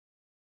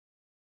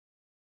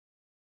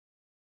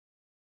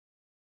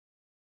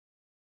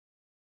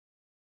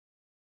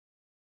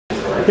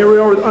Here we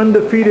are with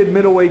undefeated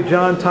middleweight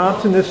John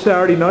Thompson this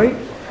Saturday night.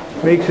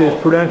 Makes his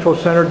Prudential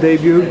Center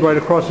debut right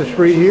across the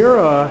street here.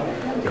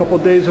 A couple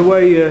of days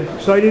away.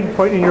 Excited,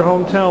 fighting in your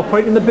hometown,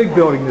 fighting in the big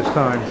building this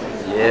time.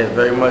 Yeah,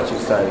 very much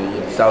excited.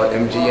 It's our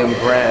MGM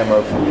Graham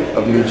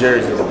of New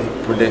Jersey,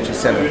 the Prudential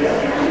Center.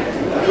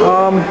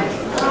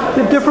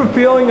 The different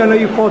feeling, I know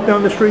you fought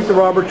down the street, the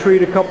Robert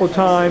Treat, a couple of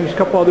times, a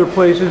couple other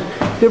places.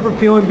 Different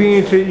feeling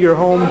being to your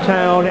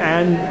hometown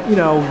and, you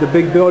know, the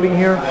big building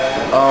here?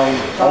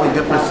 Only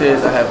difference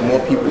is I have more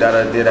people that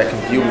are there that can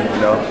view me,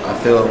 you know. I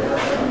feel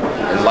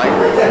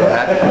enlightened, I feel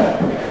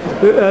happy.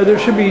 There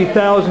should be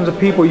thousands of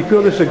people. You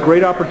feel this is a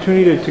great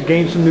opportunity to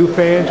gain some new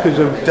fans because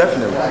of...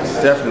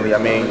 Definitely. I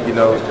mean, you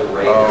know,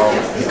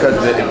 because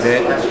of the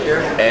event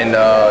and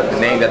the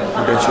name that the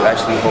Prudential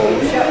actually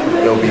holds,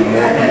 there'll be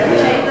more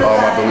people,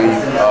 I believe,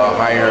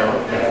 higher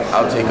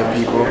outtake of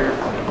people,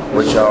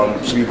 which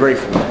should be great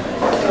for me.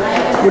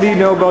 What do you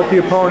know about the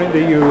opponent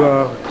that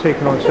you're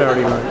taking on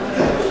Saturday night?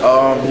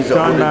 He's an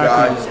older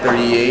guy, he's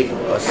 38,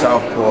 a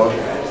southpaw.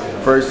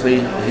 Firstly,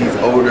 he's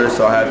older,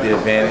 so I have the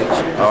advantage.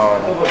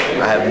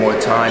 I have more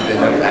time than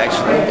him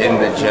actually in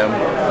the gym,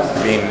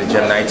 being in the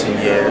gym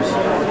 19 years.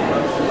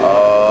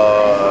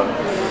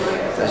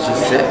 That's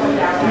just it.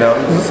 You know,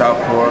 he's a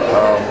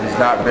southpaw. He's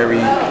not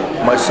very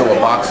much so a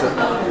boxer.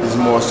 He's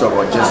more so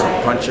just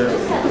a puncher.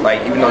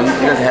 Like, even though he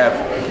doesn't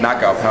have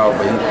knockout power,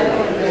 but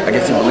I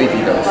guess he believes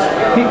he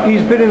does.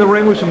 He's been in the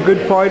ring with some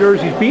good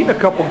fighters. He's beaten a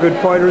couple good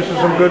fighters with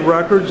some good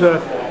records.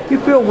 You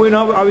feel win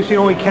obviously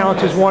only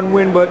counts as one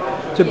win, but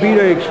to beat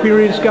an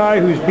experienced guy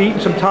who's beaten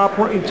some top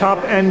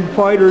end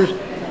fighters,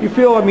 you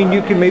feel, I mean,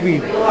 you can maybe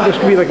this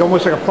could be like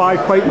almost like a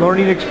 5-fight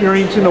learning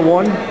experience into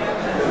one?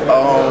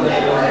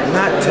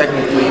 Not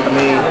technically. I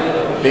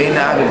mean, being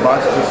that I've been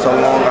boxing for so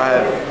long, I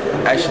have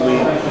actually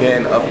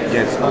been up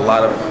against a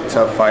lot of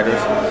tough fighters,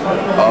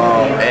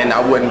 and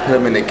I wouldn't put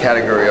him in the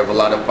category of a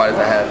lot of fighters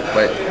I have,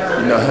 but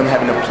you know, him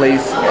having a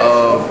place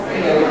of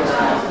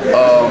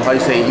how you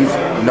say, he's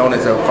known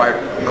as a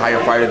higher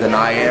fighter than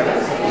I am.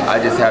 I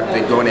just have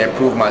to go in there and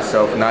prove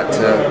myself, not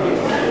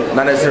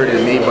necessarily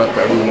to me, but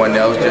for everyone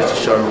else, just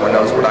to show everyone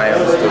else what I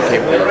am still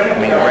capable of. I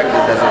mean, a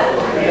record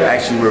doesn't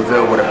actually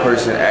reveal what a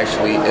person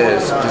actually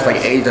is, just like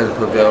age doesn't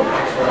reveal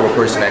what a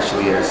person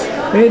actually is.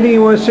 Anything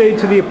you want to say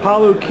to the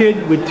Apollo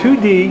kid with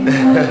 2D,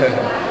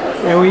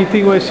 and what do you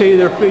think you want to say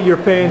to your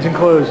fans in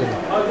closing?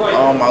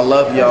 I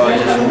love y'all.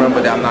 Just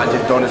remember that I'm not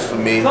just doing this for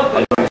me. I'm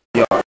doing this for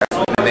y'all. That's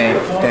what the name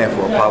stands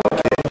for, Apollo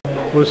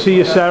Kid. We'll see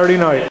you Saturday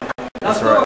night. That's right.